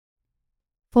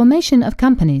Formation of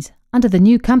companies under the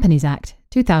New Companies Act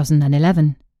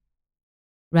 2011.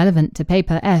 Relevant to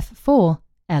Paper F4,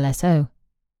 LSO.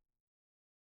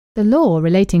 The law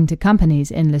relating to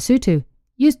companies in Lesotho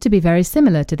used to be very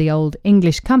similar to the old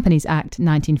English Companies Act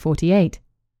 1948.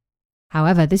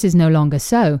 However, this is no longer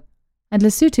so, and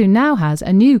Lesotho now has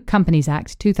a new Companies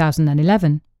Act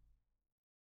 2011.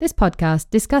 This podcast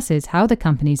discusses how the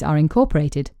companies are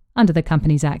incorporated under the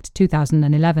Companies Act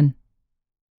 2011.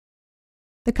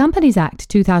 The Companies Act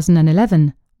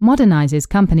 2011 modernizes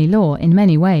company law in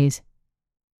many ways.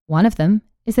 One of them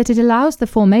is that it allows the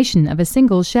formation of a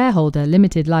single shareholder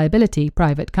limited liability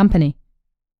private company.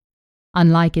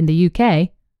 Unlike in the UK,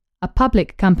 a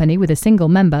public company with a single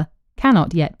member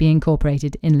cannot yet be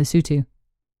incorporated in Lesotho.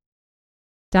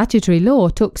 Statutory law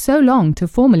took so long to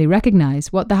formally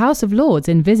recognise what the House of Lords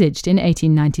envisaged in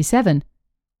 1897,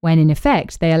 when in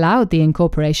effect they allowed the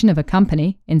incorporation of a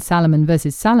company in Salomon v.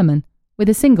 Salomon with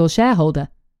a single shareholder,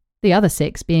 the other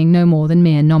 6 being no more than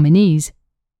mere nominees.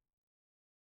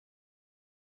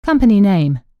 Company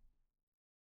name.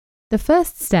 The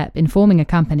first step in forming a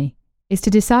company is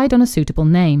to decide on a suitable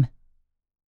name.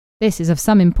 This is of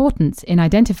some importance in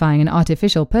identifying an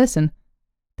artificial person,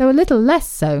 though a little less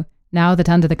so now that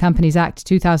under the Companies Act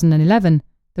 2011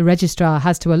 the registrar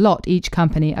has to allot each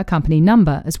company a company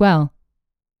number as well.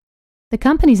 The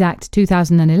Companies Act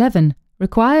 2011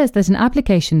 requires that an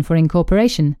application for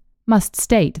incorporation must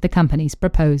state the company's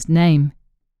proposed name.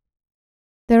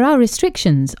 There are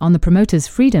restrictions on the promoter's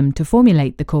freedom to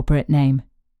formulate the corporate name.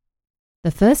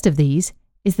 The first of these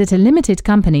is that a limited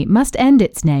company must end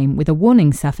its name with a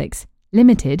warning suffix,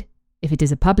 limited, if it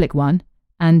is a public one,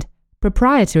 and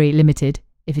proprietary limited,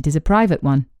 if it is a private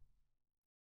one.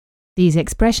 These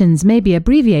expressions may be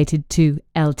abbreviated to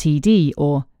LTD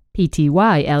or Pty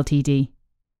Ltd.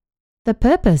 The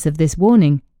purpose of this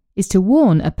warning is to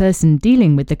warn a person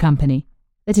dealing with the company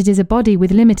that it is a body with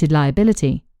limited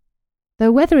liability,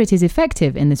 though whether it is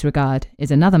effective in this regard is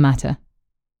another matter.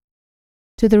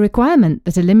 To the requirement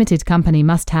that a limited company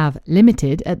must have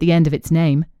limited at the end of its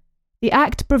name, the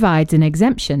Act provides an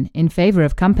exemption in favour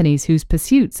of companies whose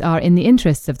pursuits are in the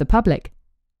interests of the public,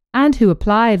 and who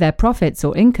apply their profits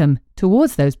or income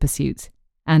towards those pursuits,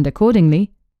 and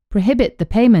accordingly prohibit the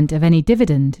payment of any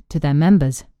dividend to their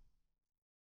members.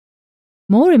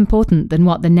 More important than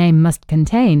what the name must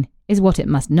contain is what it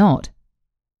must not.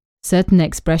 Certain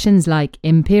expressions like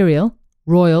imperial,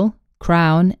 royal,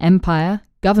 crown, empire,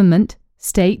 government,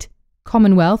 state,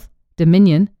 commonwealth,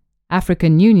 dominion,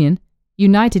 African Union,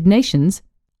 United Nations,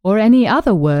 or any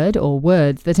other word or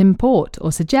words that import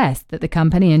or suggest that the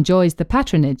company enjoys the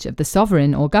patronage of the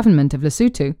sovereign or government of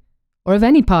Lesotho, or of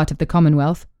any part of the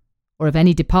Commonwealth, or of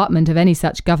any department of any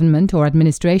such government or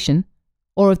administration,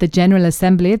 or of the General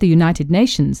Assembly of the United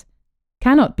Nations,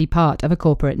 cannot be part of a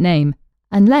corporate name,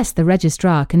 unless the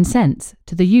registrar consents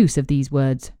to the use of these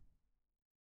words.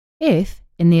 If,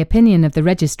 in the opinion of the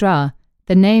registrar,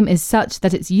 the name is such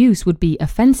that its use would be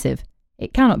offensive,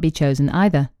 it cannot be chosen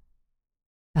either.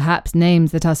 Perhaps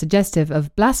names that are suggestive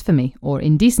of blasphemy or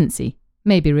indecency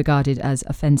may be regarded as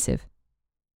offensive.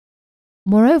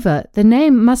 Moreover, the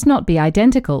name must not be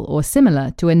identical or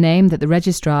similar to a name that the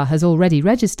registrar has already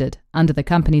registered under the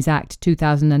Companies Act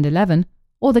 2011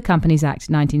 or the Companies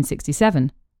Act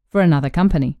 1967 for another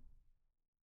company.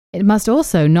 It must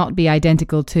also not be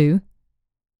identical to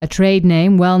a trade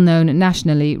name well known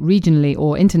nationally, regionally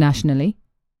or internationally,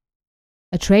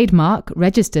 a trademark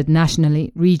registered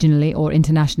nationally, regionally or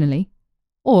internationally,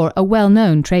 or a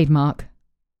well-known trademark.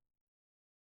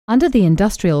 Under the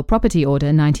Industrial Property Order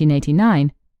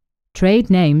 1989, trade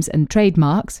names and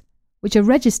trademarks, which are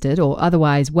registered or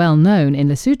otherwise well known in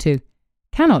Lesotho,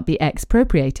 cannot be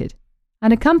expropriated,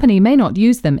 and a company may not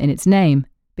use them in its name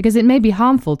because it may be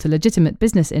harmful to legitimate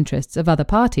business interests of other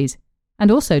parties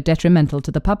and also detrimental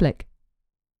to the public.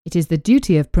 It is the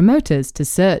duty of promoters to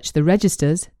search the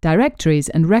registers, directories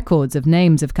and records of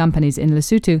names of companies in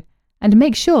Lesotho and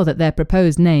make sure that their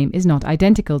proposed name is not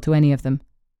identical to any of them.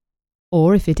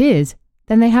 Or if it is,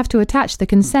 then they have to attach the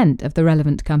consent of the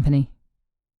relevant company.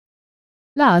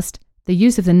 Last, the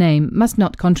use of the name must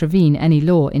not contravene any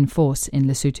law in force in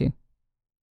Lesotho.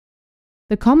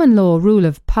 The common law rule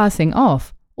of passing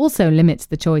off also limits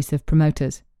the choice of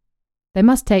promoters. They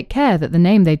must take care that the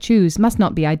name they choose must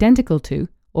not be identical to,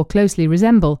 or closely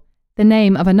resemble, the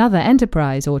name of another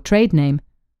enterprise or trade name,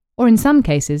 or in some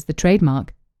cases the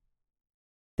trademark.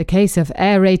 The case of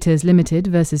Aerators Limited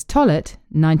versus Tollett,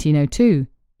 1902,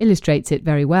 illustrates it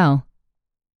very well.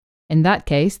 In that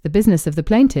case, the business of the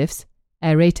plaintiffs,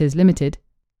 Aerators Limited,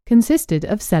 consisted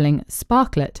of selling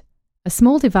Sparklet, a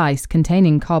small device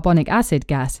containing carbonic acid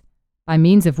gas, by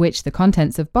means of which the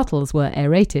contents of bottles were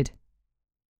aerated.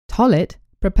 Tollett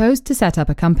proposed to set up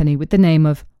a company with the name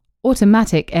of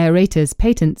Automatic Aerators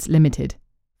Patents Limited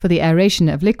for the aeration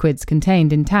of liquids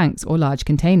contained in tanks or large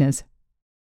containers.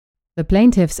 The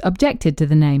plaintiffs objected to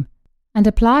the name and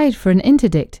applied for an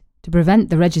interdict to prevent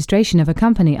the registration of a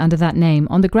company under that name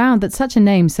on the ground that such a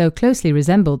name so closely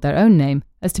resembled their own name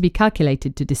as to be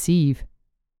calculated to deceive.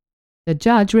 The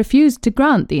judge refused to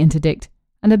grant the interdict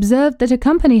and observed that a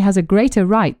company has a greater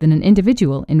right than an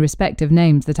individual in respect of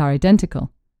names that are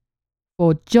identical.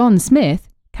 For John Smith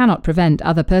cannot prevent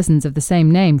other persons of the same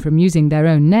name from using their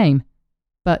own name,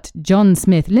 but John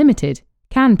Smith Limited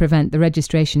can prevent the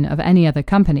registration of any other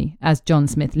company as John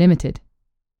Smith Limited.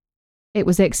 It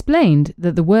was explained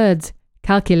that the words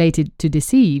calculated to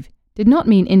deceive did not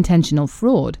mean intentional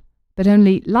fraud, but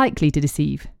only likely to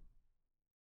deceive.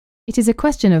 It is a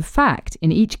question of fact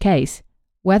in each case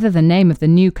whether the name of the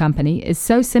new company is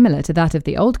so similar to that of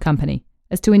the old company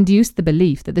as to induce the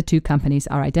belief that the two companies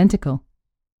are identical.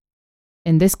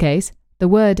 In this case, the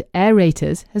word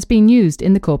aerators has been used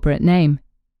in the corporate name.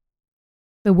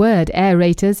 The word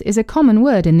aerators is a common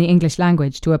word in the English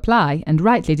language to apply and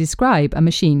rightly describe a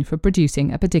machine for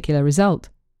producing a particular result.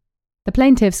 The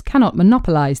plaintiffs cannot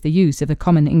monopolize the use of a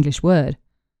common English word.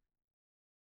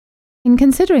 In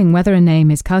considering whether a name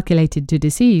is calculated to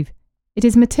deceive, it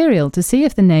is material to see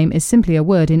if the name is simply a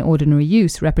word in ordinary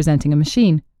use representing a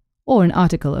machine, or an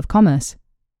article of commerce.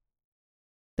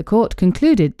 The court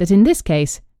concluded that in this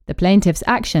case, the plaintiff's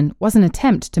action was an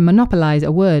attempt to monopolize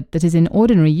a word that is in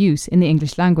ordinary use in the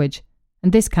English language,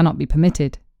 and this cannot be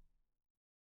permitted.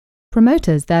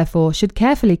 Promoters, therefore, should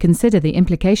carefully consider the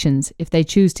implications if they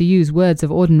choose to use words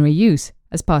of ordinary use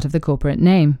as part of the corporate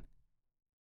name.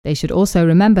 They should also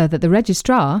remember that the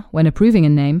registrar, when approving a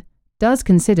name, does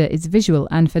consider its visual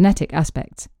and phonetic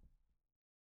aspects.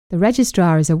 The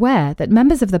registrar is aware that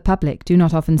members of the public do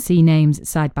not often see names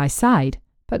side by side,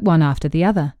 but one after the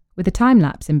other, with a time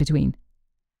lapse in between,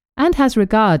 and has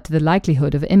regard to the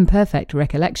likelihood of imperfect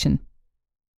recollection.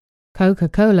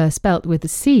 Coca-Cola spelt with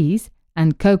C's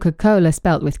and Coca-Cola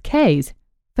spelt with K's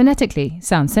phonetically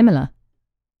sound similar,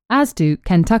 as do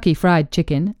Kentucky Fried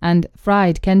Chicken and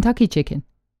Fried Kentucky Chicken.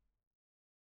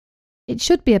 It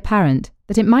should be apparent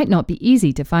that it might not be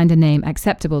easy to find a name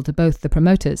acceptable to both the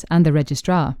promoters and the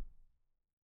registrar.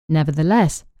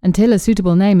 Nevertheless, until a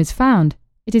suitable name is found,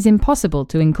 it is impossible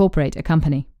to incorporate a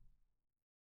company.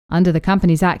 Under the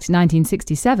Companies Act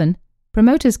 1967,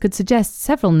 promoters could suggest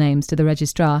several names to the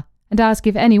registrar and ask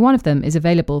if any one of them is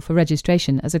available for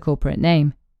registration as a corporate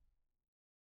name.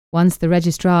 Once the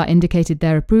registrar indicated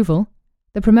their approval,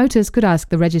 the promoters could ask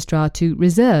the registrar to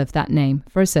reserve that name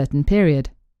for a certain period.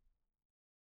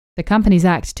 The Companies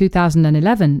Act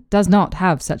 2011 does not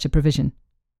have such a provision.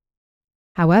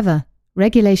 However,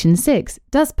 Regulation 6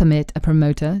 does permit a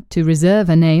promoter to reserve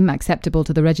a name acceptable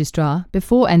to the registrar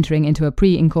before entering into a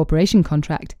pre-incorporation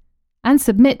contract and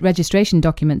submit registration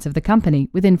documents of the company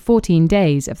within 14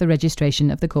 days of the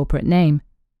registration of the corporate name.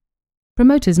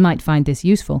 Promoters might find this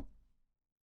useful.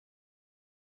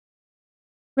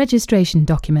 Registration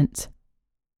documents.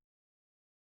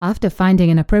 After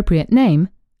finding an appropriate name,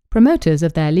 promoters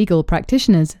of their legal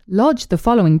practitioners lodge the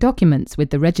following documents with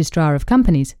the Registrar of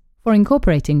Companies for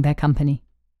incorporating their company: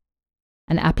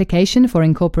 an application for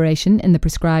incorporation in the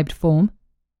prescribed form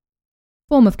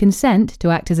of consent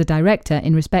to act as a director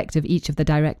in respect of each of the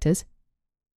directors,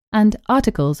 and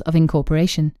articles of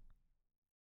incorporation.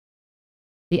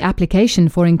 The application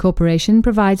for incorporation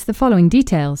provides the following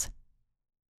details: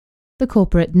 the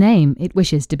corporate name it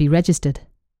wishes to be registered,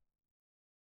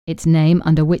 its name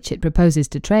under which it proposes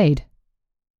to trade,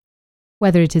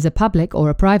 whether it is a public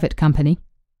or a private company,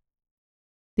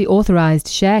 the authorized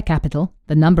share capital,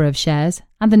 the number of shares,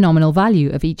 and the nominal value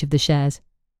of each of the shares,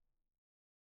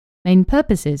 main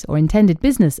purposes or intended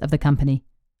business of the company,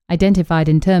 identified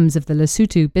in terms of the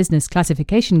Lesotho Business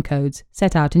Classification Codes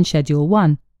set out in Schedule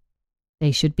 1.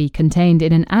 They should be contained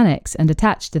in an annex and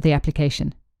attached to the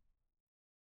application.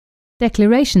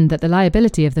 Declaration that the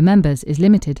liability of the members is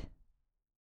limited.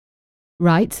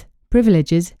 Rights,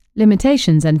 privileges,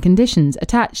 limitations and conditions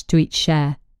attached to each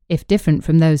share, if different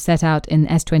from those set out in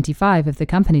S25 of the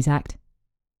Companies Act.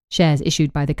 Shares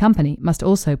issued by the company must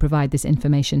also provide this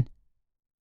information.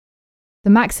 The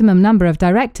maximum number of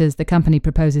directors the company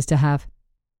proposes to have.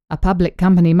 A public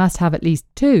company must have at least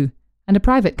 2, and a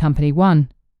private company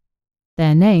 1.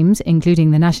 Their names,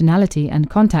 including the nationality and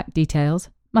contact details,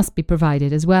 must be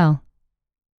provided as well.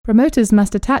 Promoters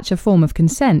must attach a form of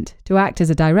consent to act as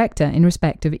a director in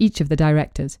respect of each of the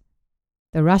directors.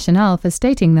 The rationale for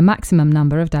stating the maximum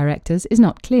number of directors is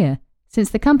not clear, since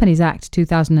the Companies Act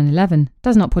 2011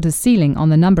 does not put a ceiling on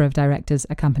the number of directors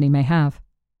a company may have.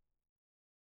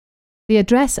 The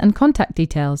address and contact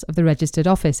details of the registered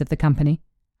office of the company,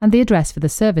 and the address for the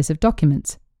service of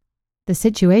documents. The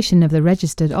situation of the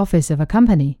registered office of a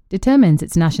company determines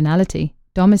its nationality,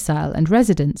 domicile and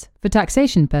residence for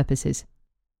taxation purposes.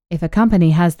 If a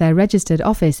company has their registered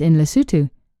office in Lesotho,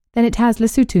 then it has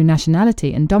Lesotho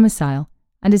nationality and domicile,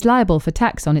 and is liable for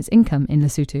tax on its income in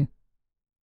Lesotho.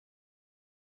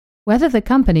 Whether the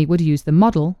company would use the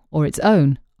model or its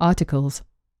own articles.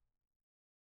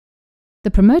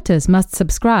 The promoters must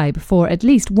subscribe for at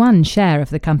least one share of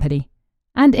the company,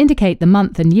 and indicate the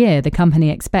month and year the company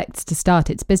expects to start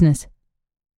its business.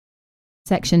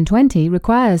 Section 20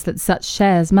 requires that such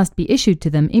shares must be issued to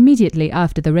them immediately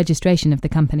after the registration of the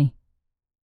company.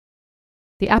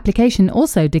 The application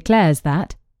also declares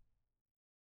that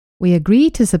we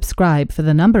agree to subscribe for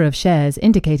the number of shares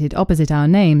indicated opposite our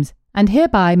names, and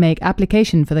hereby make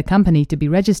application for the company to be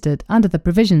registered under the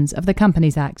provisions of the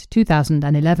Companies Act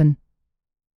 2011.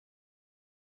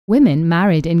 Women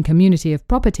married in community of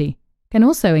property can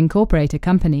also incorporate a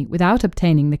company without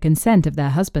obtaining the consent of their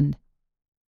husband.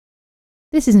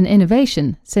 This is an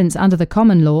innovation, since under the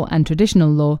common law and traditional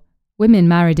law, women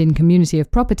married in community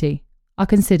of property are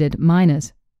considered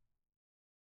minors.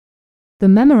 The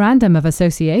Memorandum of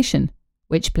Association,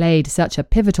 which played such a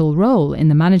pivotal role in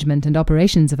the management and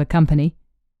operations of a company,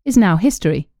 is now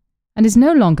history, and is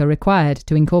no longer required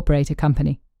to incorporate a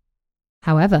company.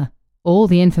 However, all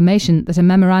the information that a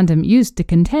memorandum used to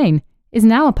contain is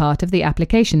now a part of the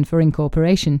application for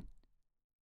incorporation.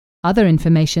 Other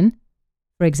information,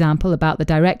 for example about the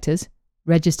directors,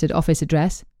 registered office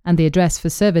address, and the address for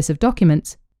service of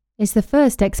documents, is the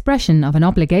first expression of an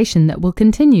obligation that will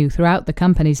continue throughout the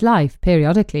company's life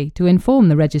periodically to inform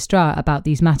the registrar about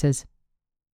these matters.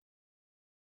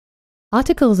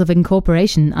 Articles of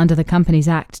incorporation under the Companies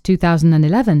Act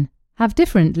 2011 have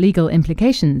different legal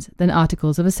implications than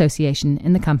articles of association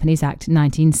in the Companies Act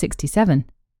 1967.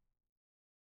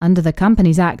 Under the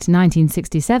Companies Act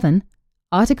 1967,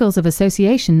 articles of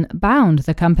association bound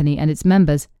the company and its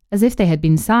members as if they had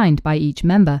been signed by each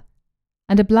member,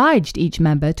 and obliged each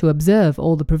member to observe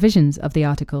all the provisions of the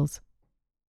articles.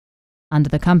 Under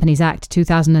the Companies Act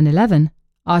 2011,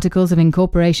 articles of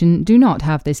incorporation do not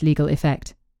have this legal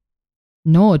effect,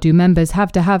 nor do members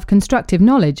have to have constructive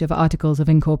knowledge of articles of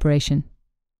incorporation.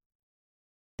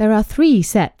 There are 3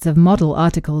 sets of model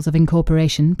articles of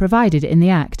incorporation provided in the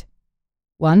Act: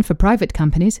 one for private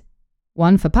companies,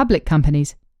 one for public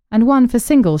companies, and one for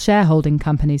single shareholding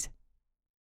companies.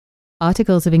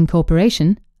 Articles of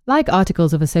incorporation, like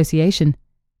articles of association,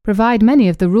 provide many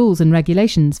of the rules and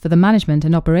regulations for the management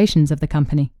and operations of the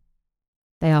company.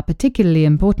 They are particularly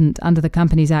important under the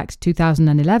Companies Act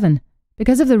 2011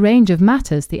 because of the range of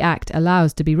matters the Act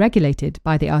allows to be regulated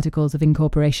by the articles of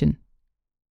incorporation.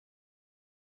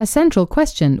 A central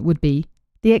question would be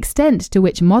the extent to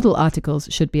which model articles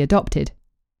should be adopted.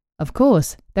 Of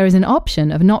course, there is an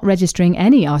option of not registering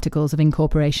any articles of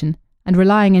incorporation and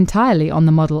relying entirely on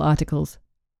the model articles.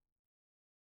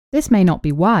 This may not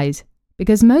be wise,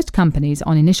 because most companies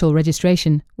on initial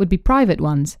registration would be private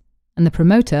ones, and the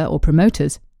promoter or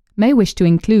promoters may wish to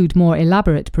include more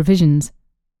elaborate provisions,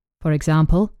 for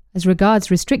example, as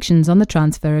regards restrictions on the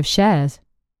transfer of shares.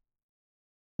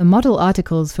 The model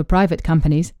articles for private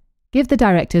companies give the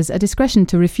directors a discretion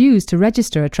to refuse to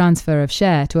register a transfer of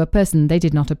share to a person they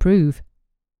did not approve.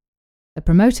 The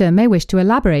promoter may wish to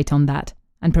elaborate on that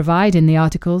and provide in the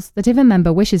articles that if a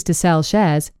member wishes to sell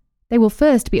shares, they will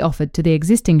first be offered to the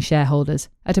existing shareholders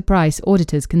at a price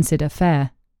auditors consider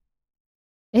fair.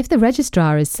 If the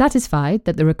registrar is satisfied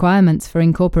that the requirements for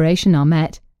incorporation are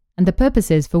met and the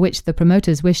purposes for which the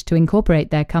promoters wish to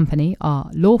incorporate their company are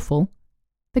lawful,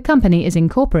 the company is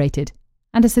incorporated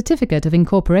and a certificate of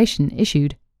incorporation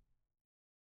issued.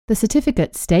 The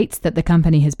certificate states that the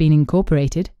company has been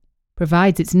incorporated,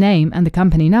 provides its name and the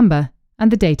company number, and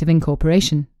the date of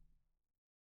incorporation.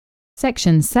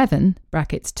 Section 7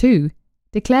 (2)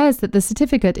 declares that the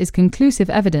certificate is conclusive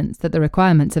evidence that the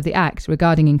requirements of the Act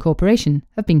regarding incorporation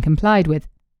have been complied with,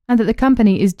 and that the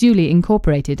company is duly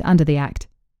incorporated under the Act.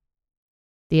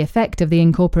 The effect of the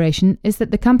incorporation is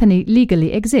that the company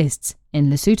legally exists in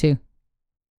Lesotho.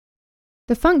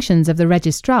 The functions of the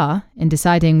registrar in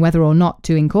deciding whether or not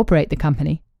to incorporate the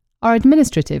company are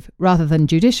administrative rather than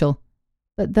judicial,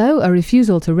 but though a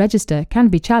refusal to register can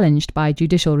be challenged by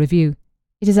judicial review,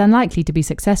 it is unlikely to be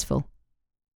successful.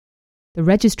 The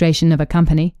registration of a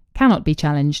company cannot be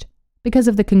challenged because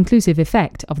of the conclusive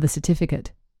effect of the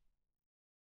certificate.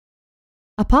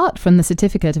 Apart from the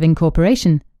certificate of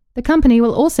incorporation, the company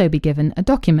will also be given a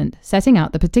document setting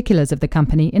out the particulars of the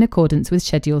company in accordance with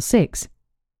Schedule 6.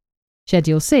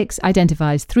 Schedule 6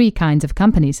 identifies 3 kinds of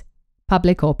companies: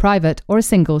 public or private, or a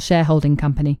single shareholding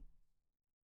company.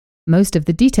 Most of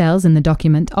the details in the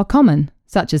document are common,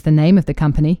 such as the name of the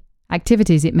company,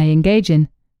 activities it may engage in,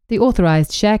 the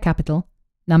authorized share capital,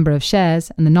 number of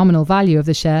shares and the nominal value of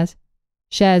the shares,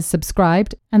 shares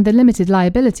subscribed, and the limited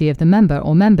liability of the member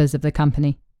or members of the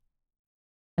company.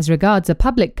 As regards a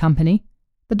public company,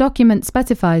 the document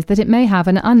specifies that it may have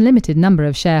an unlimited number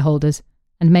of shareholders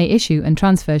and may issue and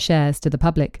transfer shares to the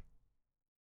public.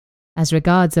 As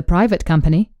regards a private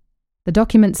company, the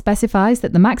document specifies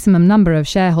that the maximum number of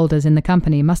shareholders in the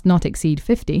company must not exceed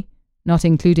 50, not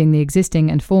including the existing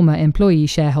and former employee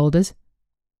shareholders,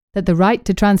 that the right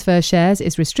to transfer shares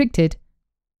is restricted,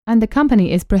 and the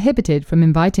company is prohibited from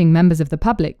inviting members of the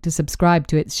public to subscribe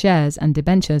to its shares and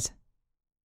debentures.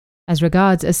 As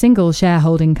regards a single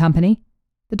shareholding company,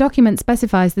 the document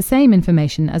specifies the same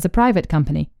information as a private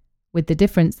company, with the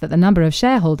difference that the number of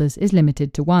shareholders is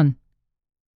limited to 1.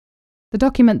 The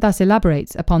document thus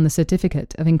elaborates upon the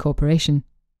certificate of incorporation.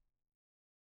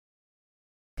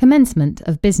 Commencement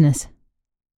of business.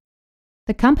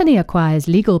 The company acquires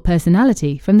legal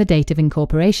personality from the date of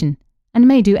incorporation and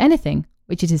may do anything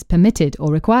which it is permitted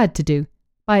or required to do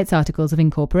by its Articles of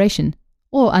Incorporation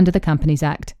or under the Companies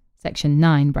Act, Section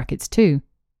 9(2).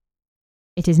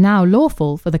 It is now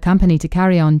lawful for the company to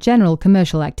carry on general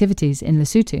commercial activities in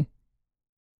Lesotho.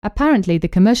 Apparently, the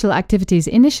commercial activities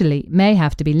initially may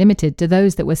have to be limited to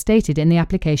those that were stated in the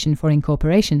application for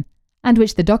incorporation, and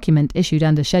which the document issued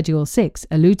under Schedule 6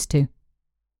 alludes to.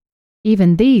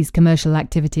 Even these commercial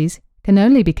activities can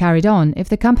only be carried on if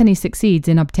the company succeeds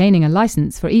in obtaining a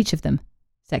license for each of them,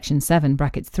 Section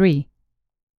 7(3).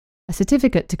 A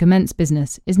certificate to commence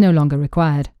business is no longer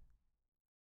required.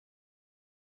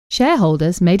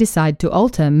 Shareholders may decide to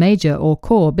alter major or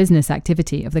core business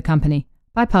activity of the company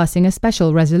by passing a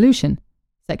special resolution,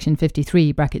 Section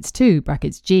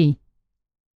 53(2)(g).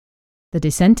 The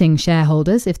dissenting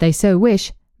shareholders, if they so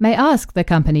wish, may ask the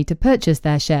company to purchase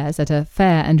their shares at a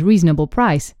fair and reasonable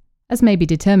price, as may be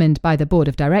determined by the Board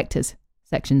of Directors,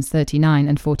 Sections 39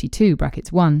 and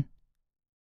 42(1).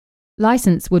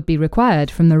 License would be required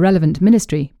from the relevant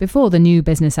ministry before the new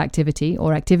business activity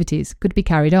or activities could be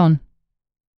carried on.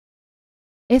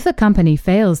 If the company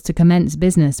fails to commence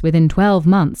business within 12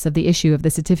 months of the issue of the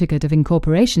Certificate of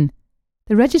Incorporation,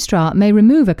 the registrar may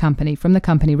remove a company from the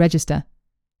company register,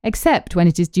 except when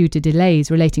it is due to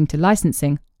delays relating to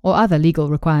licensing or other legal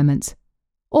requirements,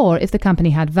 or if the company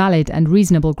had valid and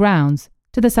reasonable grounds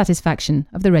to the satisfaction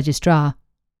of the registrar.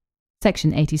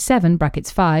 Section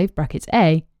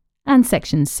 87(5)(a) and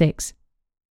Section 6.